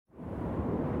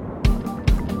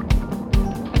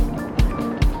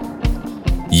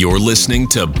You're listening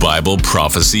to Bible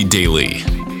Prophecy Daily,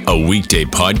 a weekday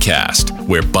podcast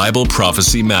where Bible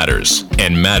prophecy matters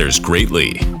and matters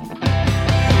greatly.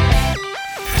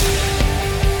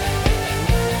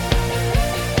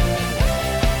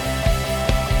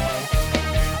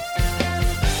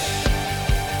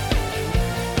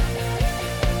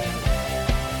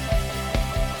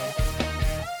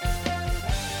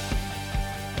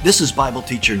 This is Bible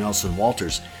teacher Nelson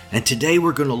Walters, and today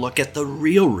we're going to look at the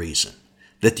real reason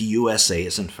that the USA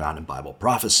isn't found in Bible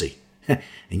prophecy. And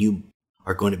you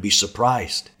are going to be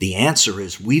surprised. The answer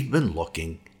is we've been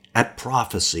looking at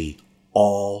prophecy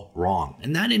all wrong,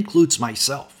 and that includes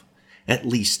myself, at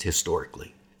least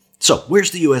historically. So,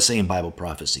 where's the USA in Bible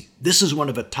prophecy? This is one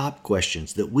of the top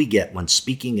questions that we get when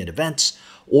speaking at events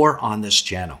or on this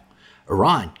channel.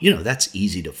 Iran, that's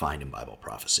easy to find in Bible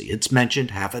prophecy. It's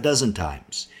mentioned half a dozen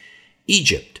times.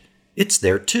 Egypt, it's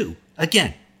there too.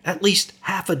 Again, at least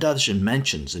half a dozen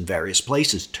mentions in various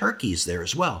places. Turkey's there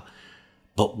as well.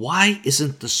 But why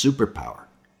isn't the superpower,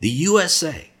 the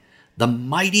USA, the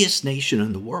mightiest nation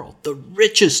in the world, the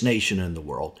richest nation in the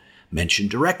world,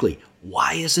 mentioned directly?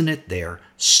 Why isn't it there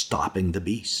stopping the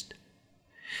beast?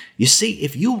 You see,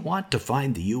 if you want to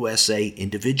find the USA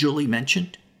individually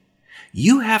mentioned,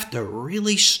 you have to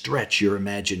really stretch your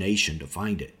imagination to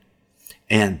find it.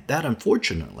 And that,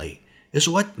 unfortunately, is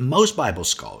what most Bible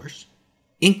scholars,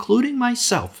 including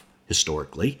myself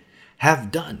historically,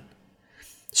 have done.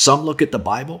 Some look at the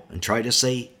Bible and try to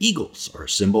say eagles are a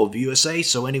symbol of the USA,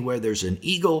 so anywhere there's an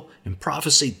eagle in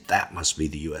prophecy, that must be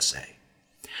the USA.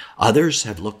 Others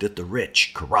have looked at the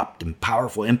rich, corrupt, and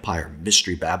powerful empire,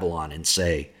 Mystery Babylon, and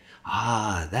say,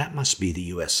 that must be the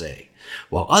USA.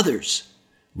 While others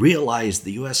realize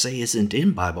the USA isn't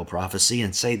in Bible prophecy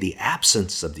and say the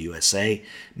absence of the USA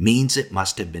means it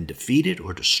must have been defeated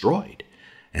or destroyed,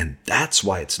 and that's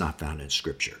why it's not found in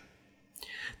Scripture.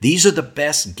 These are the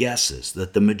best guesses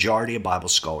that the majority of Bible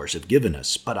scholars have given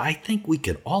us, but I think we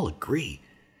can all agree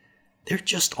they're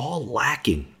just all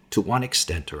lacking to one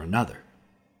extent or another.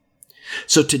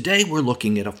 So today we're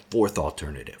looking at a fourth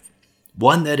alternative,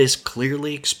 one that is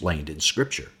clearly explained in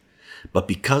Scripture. But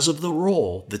because of the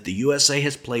role that the USA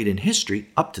has played in history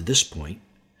up to this point,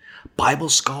 Bible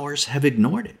scholars have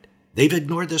ignored it. They've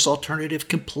ignored this alternative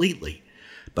completely.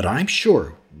 But I'm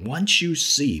sure once you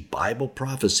see Bible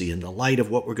prophecy in the light of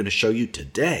what we're going to show you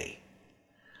today,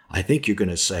 I think you're going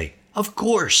to say, of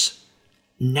course,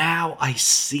 now I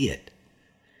see it.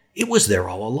 It was there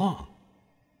all along.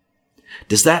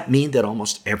 Does that mean that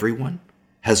almost everyone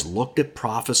has looked at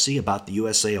prophecy about the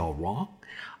USA all wrong?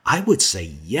 I would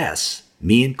say yes,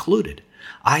 me included.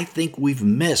 I think we've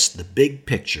missed the big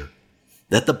picture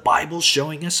that the Bible's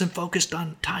showing us and focused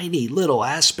on tiny little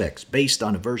aspects based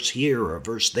on a verse here or a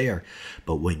verse there.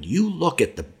 But when you look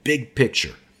at the big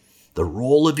picture, the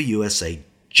role of the USA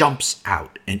jumps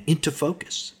out and into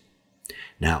focus.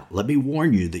 Now, let me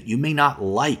warn you that you may not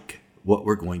like what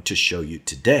we're going to show you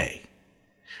today,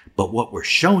 but what we're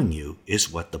showing you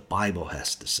is what the Bible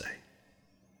has to say.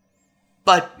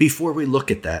 But before we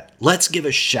look at that, let's give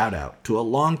a shout out to a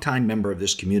longtime member of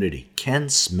this community, Ken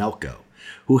Smelko,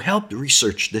 who helped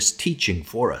research this teaching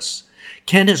for us.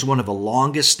 Ken is one of the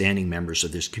longest standing members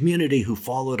of this community who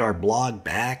followed our blog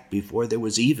back before there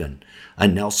was even a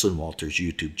Nelson Walters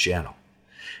YouTube channel.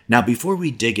 Now, before we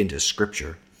dig into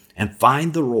Scripture and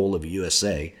find the role of the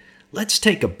USA, let's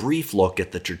take a brief look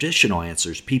at the traditional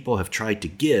answers people have tried to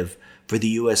give for the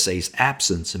USA's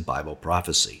absence in Bible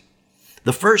prophecy.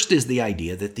 The first is the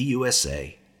idea that the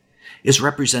USA is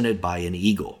represented by an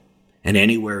eagle, and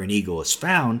anywhere an eagle is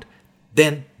found,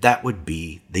 then that would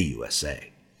be the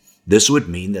USA. This would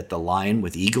mean that the lion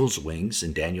with eagle's wings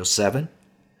in Daniel 7,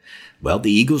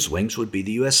 the eagle's wings would be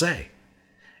the USA.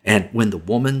 And when the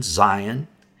woman Zion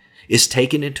is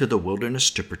taken into the wilderness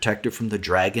to protect her from the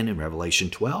dragon in Revelation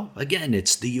 12, again,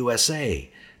 it's the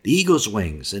USA, the eagle's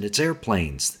wings and its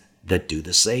airplanes that do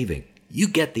the saving. You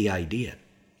get the idea.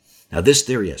 Now, this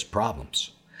theory has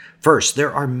problems. First,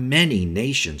 there are many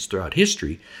nations throughout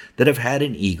history that have had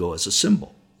an eagle as a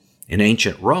symbol. In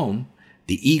ancient Rome,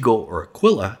 the eagle or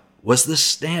aquila was the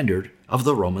standard of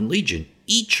the Roman legion.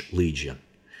 Each legion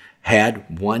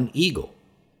had one eagle.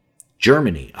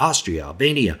 Germany, Austria,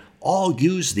 Albania all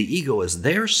used the eagle as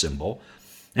their symbol,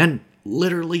 and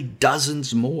literally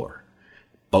dozens more,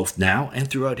 both now and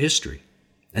throughout history.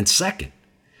 And second,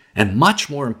 and much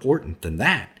more important than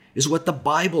that, is what the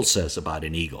Bible says about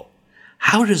an eagle.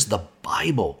 How does the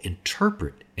Bible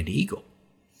interpret an eagle?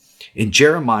 In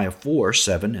Jeremiah 4,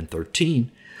 7, and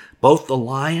 13, both the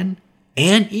lion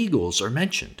and eagles are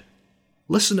mentioned.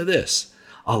 Listen to this.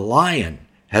 A lion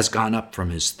has gone up from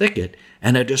his thicket,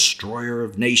 and a destroyer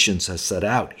of nations has set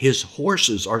out. His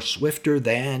horses are swifter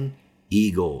than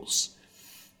eagles.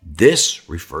 This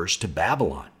refers to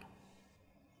Babylon.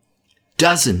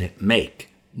 Doesn't it make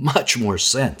much more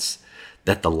sense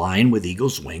that the lion with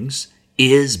eagle's wings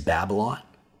is Babylon,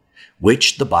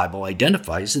 which the Bible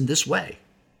identifies in this way?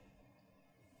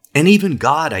 And even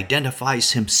God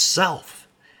identifies himself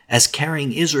as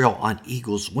carrying Israel on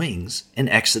eagle's wings in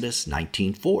Exodus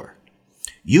 19:4.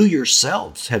 You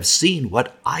yourselves have seen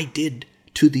what I did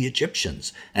to the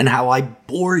Egyptians and how I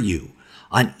bore you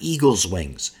on eagle's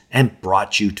wings and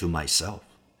brought you to myself.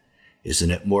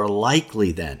 Isn't it more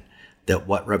likely then that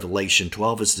what Revelation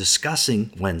 12 is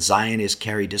discussing when Zion is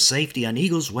carried to safety on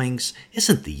eagle's wings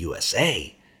isn't the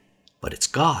USA, but it's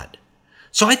God?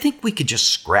 So I think we could just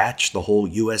scratch the whole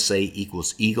USA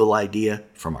equals eagle idea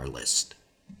from our list.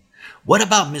 What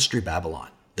about Mystery Babylon,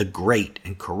 the great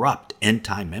and corrupt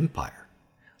end-time empire?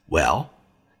 Well,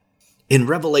 in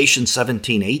Revelation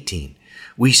 17:18,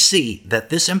 we see that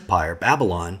this empire,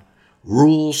 Babylon,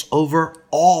 rules over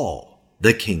all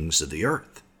the kings of the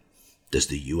earth. Does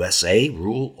the USA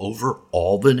rule over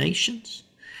all the nations?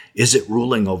 Is it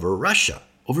ruling over Russia,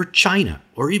 over China,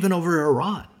 or even over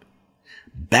Iran?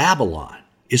 Babylon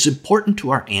is important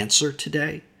to our answer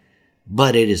today,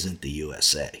 but it isn't the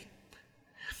USA.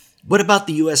 What about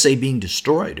the USA being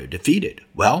destroyed or defeated?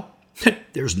 Well,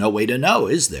 there's no way to know,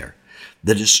 is there?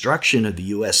 The destruction of the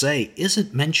USA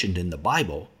isn't mentioned in the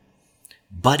Bible,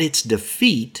 but its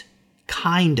defeat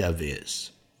kind of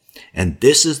is. And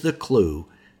this is the clue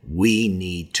we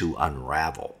need to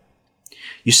unravel.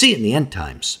 You see, in the end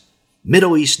times,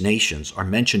 Middle East nations are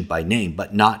mentioned by name,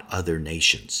 but not other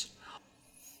nations.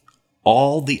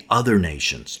 All the other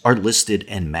nations are listed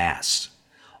en masse.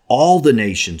 All the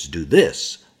nations do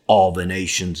this. All the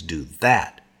nations do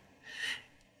that.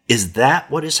 Is that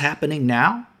what is happening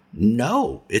now?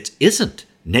 No, it isn't.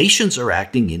 Nations are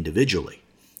acting individually.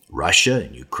 Russia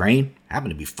and Ukraine happen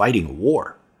to be fighting a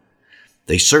war.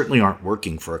 They certainly aren't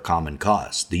working for a common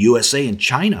cause. The USA and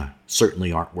China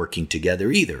certainly aren't working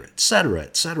together either, etc.,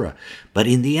 etc. But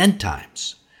in the end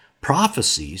times,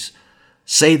 prophecies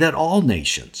say that all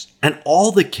nations and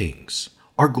all the kings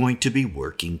are going to be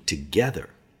working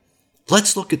together.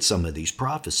 Let's look at some of these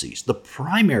prophecies. The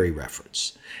primary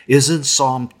reference is in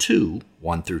Psalm 2,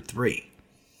 1-3.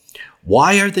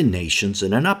 Why are the nations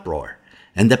in an uproar,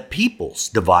 and the peoples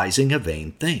devising a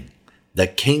vain thing? The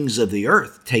kings of the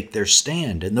earth take their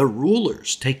stand, and the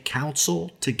rulers take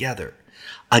counsel together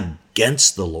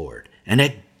against the Lord and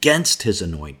against his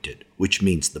anointed, which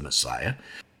means the Messiah,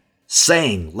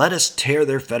 saying, let us tear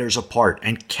their fetters apart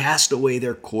and cast away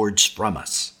their cords from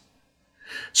us.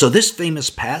 So this famous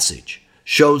passage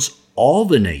shows all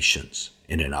the nations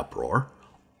in an uproar,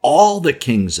 all the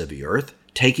kings of the earth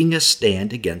taking a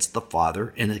stand against the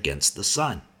Father and against the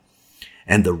Son.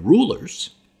 And the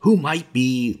rulers, who might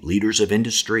be leaders of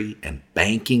industry and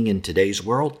banking in today's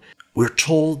world, we're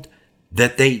told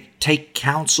that they take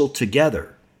counsel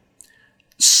together.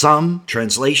 Some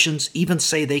translations even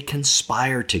say they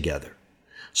conspire together.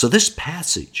 So this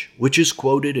passage, which is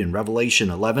quoted in Revelation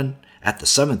 11 at the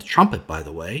seventh trumpet, by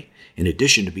the way, in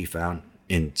addition to be found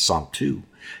in Psalm 2,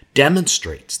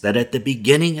 demonstrates that at the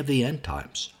beginning of the end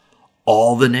times,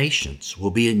 all the nations will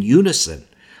be in unison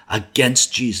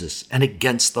against Jesus and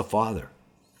against the Father.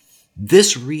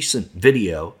 This recent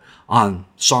video on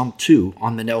Psalm 2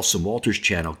 on the Nelson Walters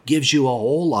channel gives you a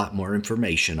whole lot more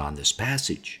information on this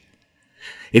passage.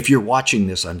 If you're watching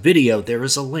this on video, there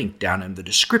is a link down in the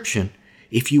description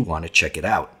if you want to check it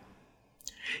out.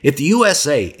 If the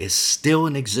USA is still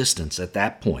in existence at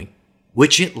that point,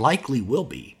 which it likely will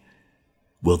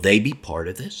they be part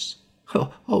of this?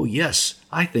 Oh yes,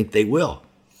 I think they will.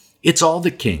 It's all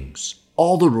the kings,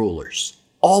 all the rulers,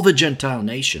 all the Gentile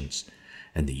nations,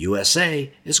 and the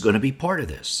USA is going to be part of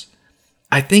this.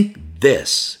 I think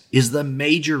this is the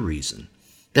major reason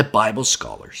that Bible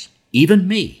scholars, even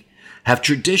me, have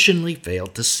traditionally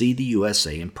failed to see the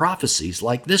USA in prophecies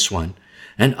like this one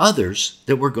and others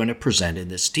that we're going to present in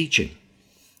this teaching.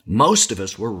 Most of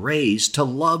us were raised to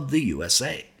love the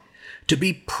USA, to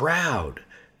be proud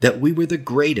that we were the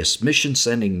greatest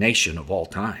mission-sending nation of all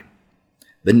time.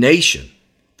 The nation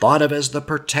thought of as the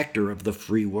protector of the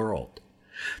free world.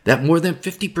 That more than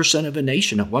 50% of a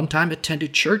nation at one time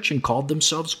attended church and called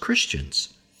themselves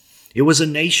Christians. It was a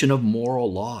nation of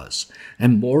moral laws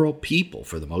and moral people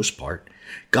for the most part.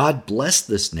 God blessed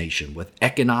this nation with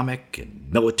economic and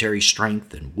military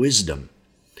strength and wisdom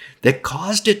that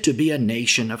caused it to be a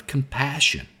nation of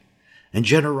compassion and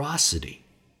generosity.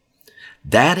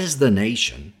 That is the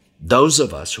nation those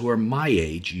of us who are my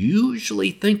age usually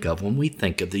think of when we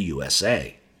think of the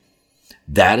USA.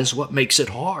 That is what makes it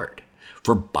hard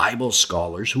for Bible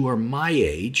scholars who are my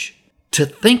age to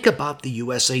think about the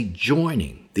USA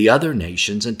joining the other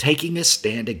nations and taking a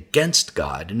stand against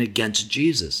God and against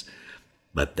Jesus.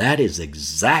 But that is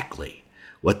exactly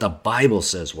what the Bible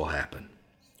says will happen.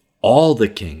 All the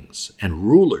kings and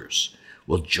rulers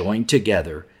will join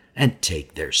together and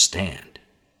take their stand.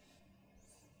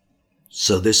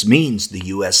 So this means the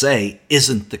USA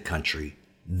isn't the country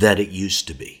that it used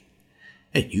to be.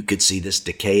 And you could see this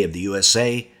decay of the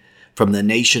USA from the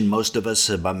nation most of us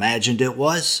have imagined it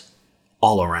was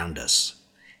all around us.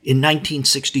 In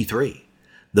 1963,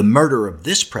 the murder of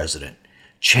this president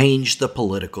changed the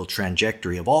political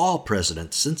trajectory of all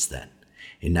presidents since then.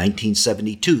 In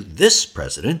 1972, this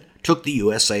president took the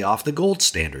USA off the gold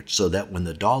standard so that when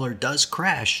the dollar does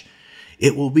crash,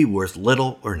 it will be worth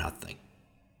little or nothing.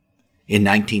 In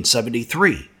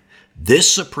 1973, this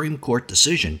Supreme Court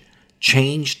decision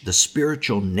changed the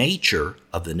spiritual nature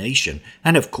of the nation.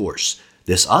 And of course,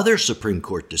 this other Supreme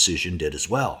Court decision did as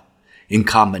well. In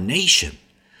combination,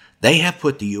 they have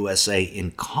put the USA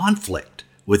in conflict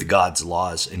with God's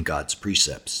laws and God's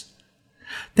precepts.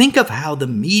 Think of how the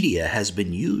media has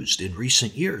been used in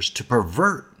recent years to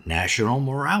pervert national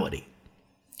morality.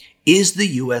 Is the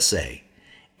USA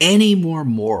any more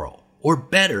moral or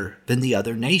better than the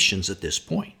other nations at this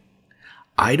point?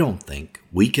 I don't think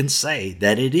we can say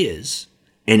that it is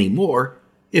anymore,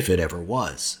 if it ever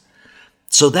was.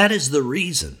 So that is the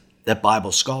reason that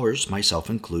Bible scholars, myself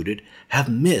included, have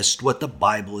missed what the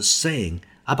Bible is saying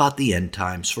about the end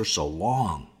times for so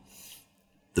long.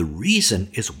 The reason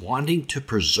is wanting to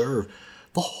preserve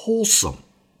the wholesome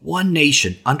one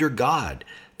nation under God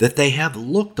that they have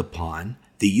looked upon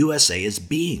the USA as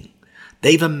being.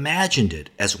 They've imagined it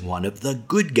as one of the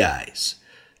good guys,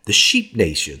 the sheep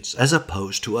nations, as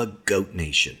opposed to a goat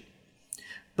nation.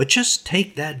 But just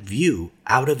take that view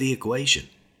out of the equation.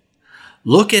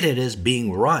 Look at it as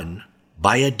being run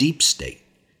by a deep state,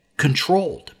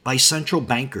 controlled by central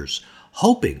bankers,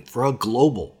 hoping for a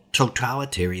global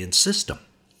totalitarian system,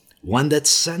 one that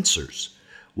censors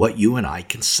what you and I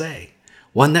can say,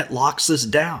 one that locks us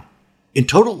down in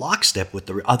total lockstep with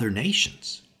the other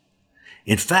nations.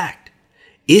 In fact,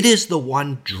 it is the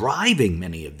one driving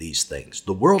many of these things.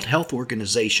 The World Health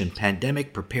Organization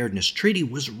Pandemic Preparedness Treaty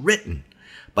was written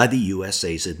by the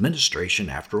USA's administration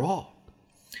after all.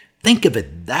 Think of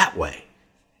it that way,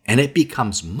 and it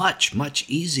becomes much, much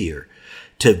easier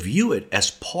to view it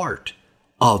as part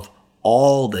of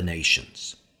all the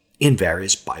nations in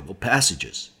various Bible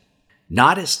passages,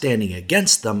 not as standing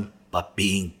against them, but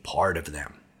being part of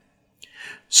them.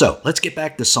 So let's get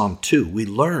back to Psalm 2. We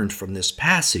learned from this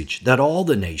passage that all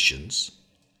the nations,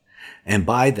 and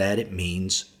by that it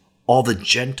means all the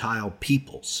Gentile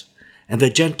peoples, and the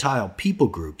Gentile people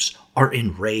groups are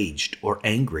enraged or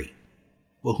angry.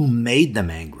 Well, who made them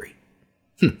angry?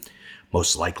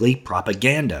 Most likely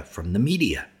propaganda from the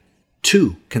media.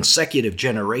 2 consecutive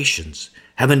generations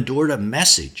have endured a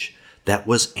message that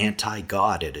was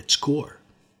anti-God at its core,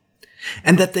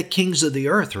 and that the kings of the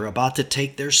earth are about to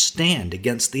take their stand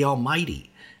against the Almighty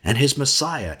and His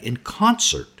Messiah in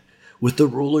concert with the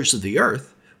rulers of the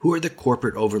earth, who are the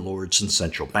corporate overlords and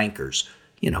central bankers,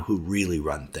 who really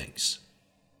run things.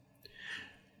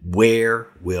 Where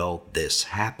will this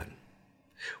happen?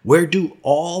 Where do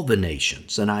all the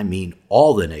nations, and I mean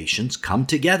all the nations, come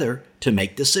together to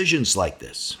make decisions like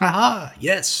this?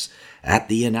 Yes, at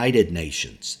the United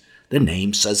Nations. The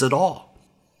name says it all.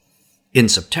 In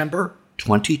September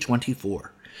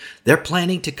 2024, they're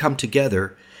planning to come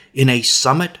together in a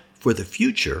summit for the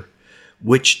future,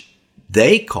 which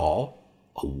they call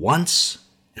a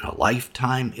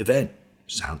once-in-a-lifetime event.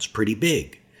 Sounds pretty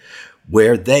big.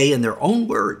 Where they, in their own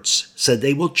words, said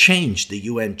they will change the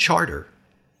UN Charter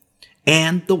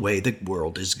and the way the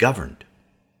world is governed.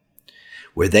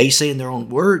 Where they say in their own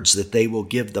words that they will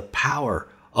give the power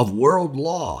of world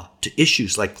law to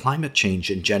issues like climate change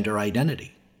and gender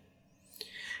identity.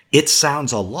 It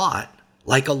sounds a lot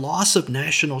like a loss of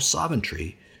national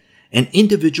sovereignty and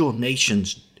individual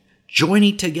nations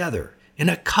joining together in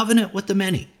a covenant with the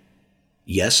many.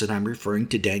 Yes, and I'm referring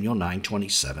to Daniel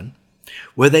 9:27,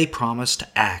 where they promise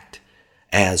to act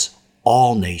as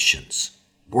all nations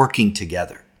working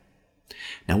together.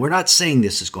 Now, we're not saying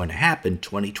this is going to happen.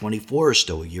 2024 is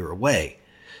still a year away,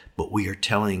 but we are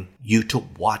telling you to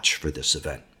watch for this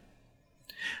event.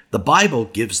 The Bible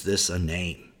gives this a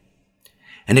name,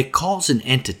 and it calls an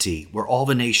entity where all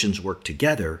the nations work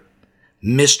together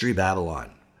Mystery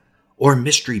Babylon, or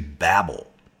Mystery Babel,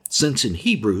 since in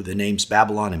Hebrew the names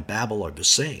Babylon and Babel are the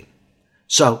same.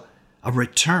 So, a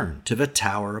return to the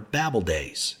Tower of Babel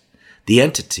days. The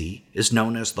entity is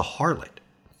known as the harlot.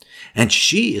 And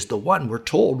she is the one we're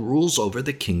told rules over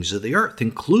the kings of the earth,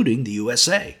 including the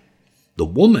USA. The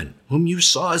woman whom you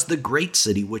saw is the great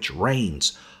city which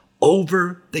reigns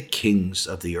over the kings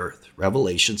of the earth.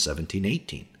 Revelation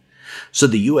 17:18. So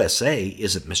the USA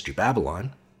isn't Mystery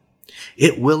Babylon.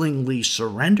 It willingly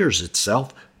surrenders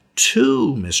itself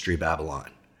to Mystery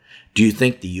Babylon. Do you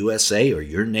think the USA or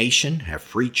your nation have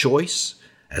free choice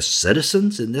as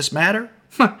citizens in this matter?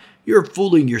 You're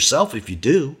fooling yourself if you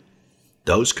do.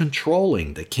 Those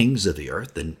controlling the kings of the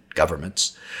earth and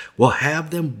governments will have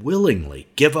them willingly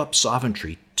give up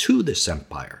sovereignty to this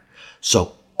empire,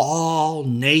 so all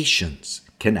nations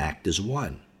can act as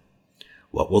one.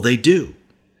 What will they do?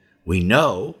 We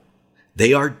know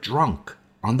they are drunk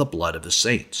on the blood of the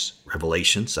saints.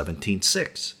 Revelation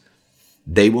 17:6.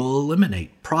 They will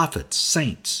eliminate prophets,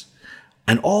 saints,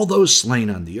 and all those slain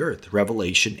on the earth.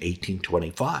 Revelation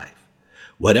 18:25.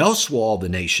 What else will all the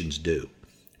nations do?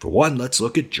 For one, let's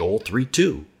look at Joel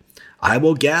 3:2. I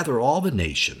will gather all the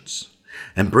nations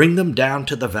and bring them down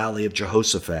to the valley of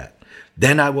Jehoshaphat.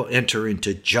 Then I will enter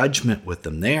into judgment with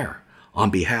them there on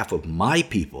behalf of my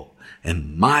people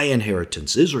and my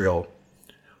inheritance Israel,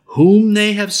 whom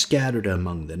they have scattered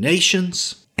among the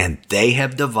nations, and they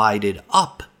have divided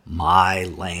up my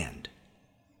land.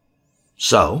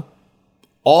 So,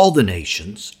 all the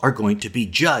nations are going to be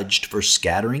judged for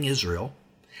scattering Israel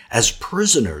as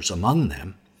prisoners among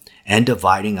them and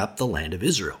dividing up the land of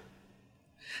Israel.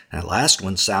 That last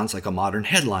one sounds like a modern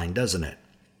headline, doesn't it?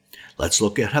 Let's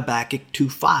look at Habakkuk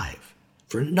 2:5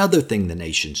 for another thing the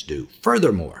nations do.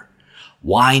 Furthermore,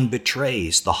 wine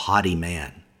betrays the haughty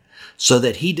man, so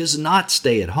that he does not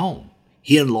stay at home.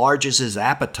 He enlarges his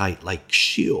appetite like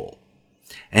Sheol,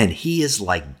 and he is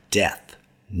like death,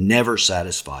 never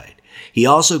satisfied. He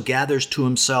also gathers to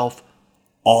himself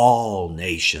all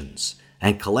nations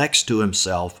and collects to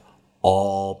himself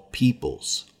all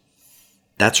peoples.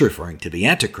 That's referring to the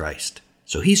Antichrist.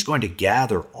 So he's going to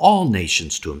gather all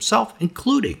nations to himself,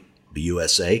 including the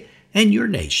USA and your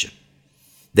nation.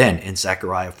 Then in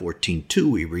Zechariah 14:2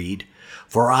 we read,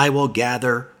 For I will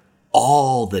gather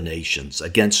all the nations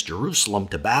against Jerusalem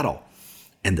to battle,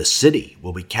 and the city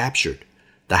will be captured,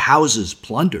 the houses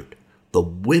plundered, the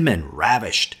women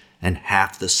ravished, and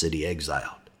half the city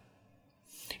exiled.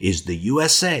 Is the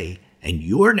USA and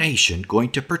your nation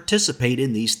going to participate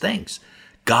in these things?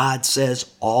 God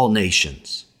says all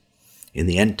nations. In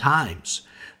the end times,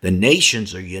 the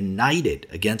nations are united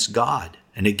against God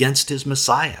and against his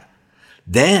Messiah.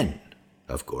 Then,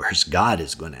 of course, God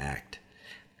is going to act.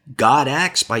 God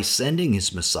acts by sending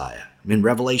his Messiah. In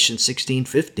Revelation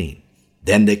 16:15,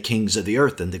 then the kings of the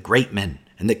earth and the great men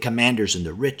and the commanders and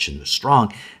the rich and the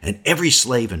strong and every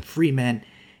slave and free man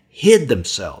hid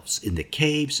themselves in the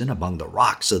caves and among the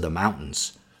rocks of the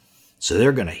mountains. So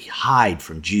they're going to hide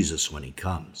from Jesus when he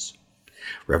comes.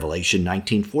 Revelation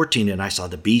 19:14, and I saw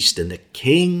the beast and the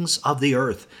kings of the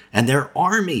earth and their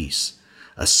armies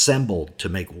assembled to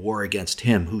make war against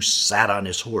him who sat on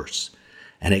his horse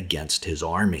and against his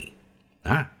army.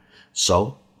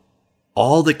 So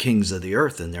all the kings of the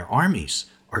earth and their armies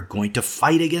are going to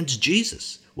fight against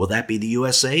Jesus. Will that be the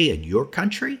USA and your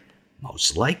country?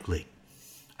 Most likely.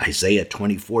 Isaiah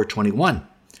 24:21.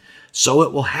 So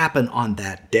it will happen on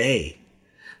that day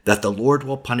that the Lord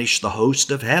will punish the host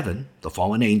of heaven, the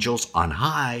fallen angels on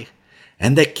high,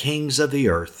 and the kings of the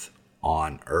earth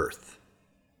on earth.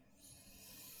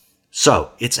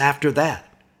 So it's after that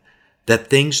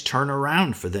things turn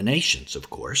around for the nations, of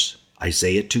course.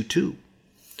 Isaiah 2:2.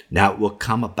 Now it will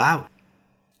come about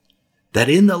that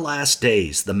in the last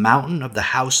days the mountain of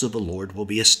the house of the Lord will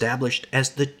be established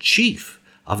as the chief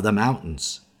of the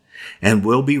mountains, and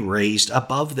will be raised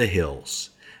above the hills,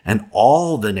 and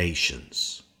all the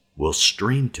nations will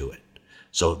stream to it.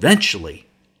 So eventually,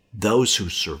 those who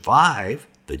survive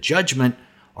the judgment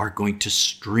are going to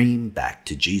stream back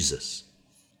to Jesus.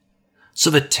 So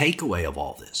the takeaway of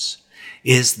all this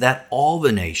is that all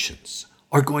the nations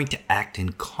are going to act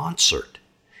in concert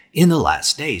in the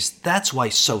last days. That's why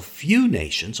so few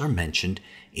nations are mentioned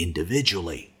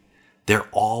individually. They're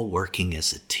all working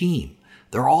as a team.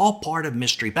 They're all part of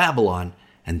Mystery Babylon,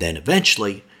 and then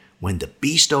eventually, when the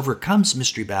beast overcomes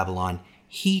Mystery Babylon,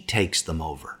 he takes them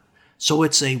over. So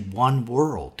it's a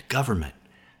one-world government,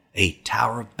 a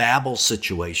Tower of Babel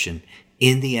situation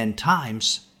in the end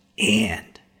times,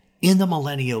 and in the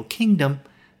millennial kingdom,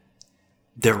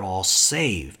 they're all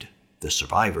saved. The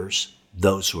survivors,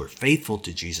 those who are faithful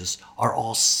to Jesus, are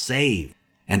all saved,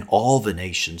 and all the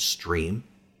nations stream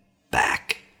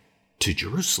back to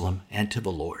Jerusalem and to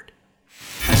the Lord.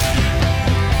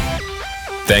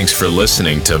 Thanks for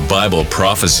listening to Bible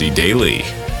Prophecy Daily.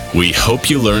 We hope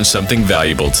you learned something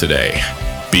valuable today.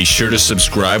 Be sure to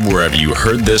subscribe wherever you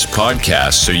heard this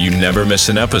podcast so you never miss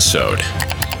an episode.